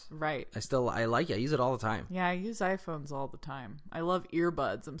 iPhones. Right. I like it. I use it all the time. Yeah, I use iPhones all the time. I love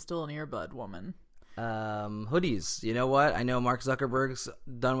earbuds. I'm still an earbud woman. Hoodies. You know what? I know Mark Zuckerberg's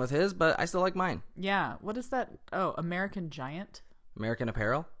done with his, but I still like mine. Yeah. What is that? Oh, American Giant? American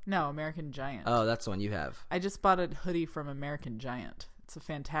Apparel? No, American Giant. Oh, that's the one you have. I just bought a hoodie from American Giant. It's a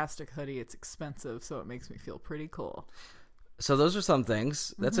fantastic hoodie. It's expensive, so it makes me feel pretty cool. So those are some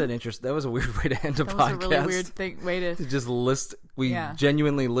things. That's an interest. That was a weird way to end a That podcast. was a really weird way to to just list. We Yeah.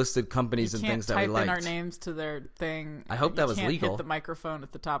 genuinely listed companies and can't things that type we liked. in our names to their thing. I hope that was You can't legal. hit the microphone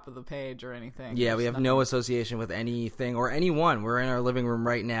at the top of the page or anything. Yeah, There's we have nothing. no association with anything or anyone. We're in our living room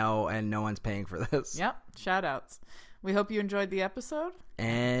right now, and no one's paying for this. Yep. Shout outs. We hope you enjoyed the episode.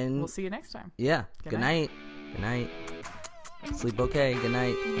 And We'll see you next time. yeah, Good good night. night. Good night. Sleep okay. Good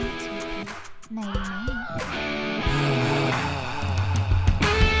night.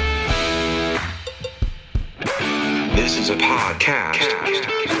 This is a podcast.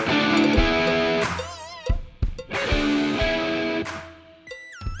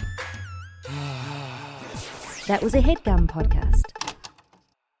 That was a HeadGum podcast.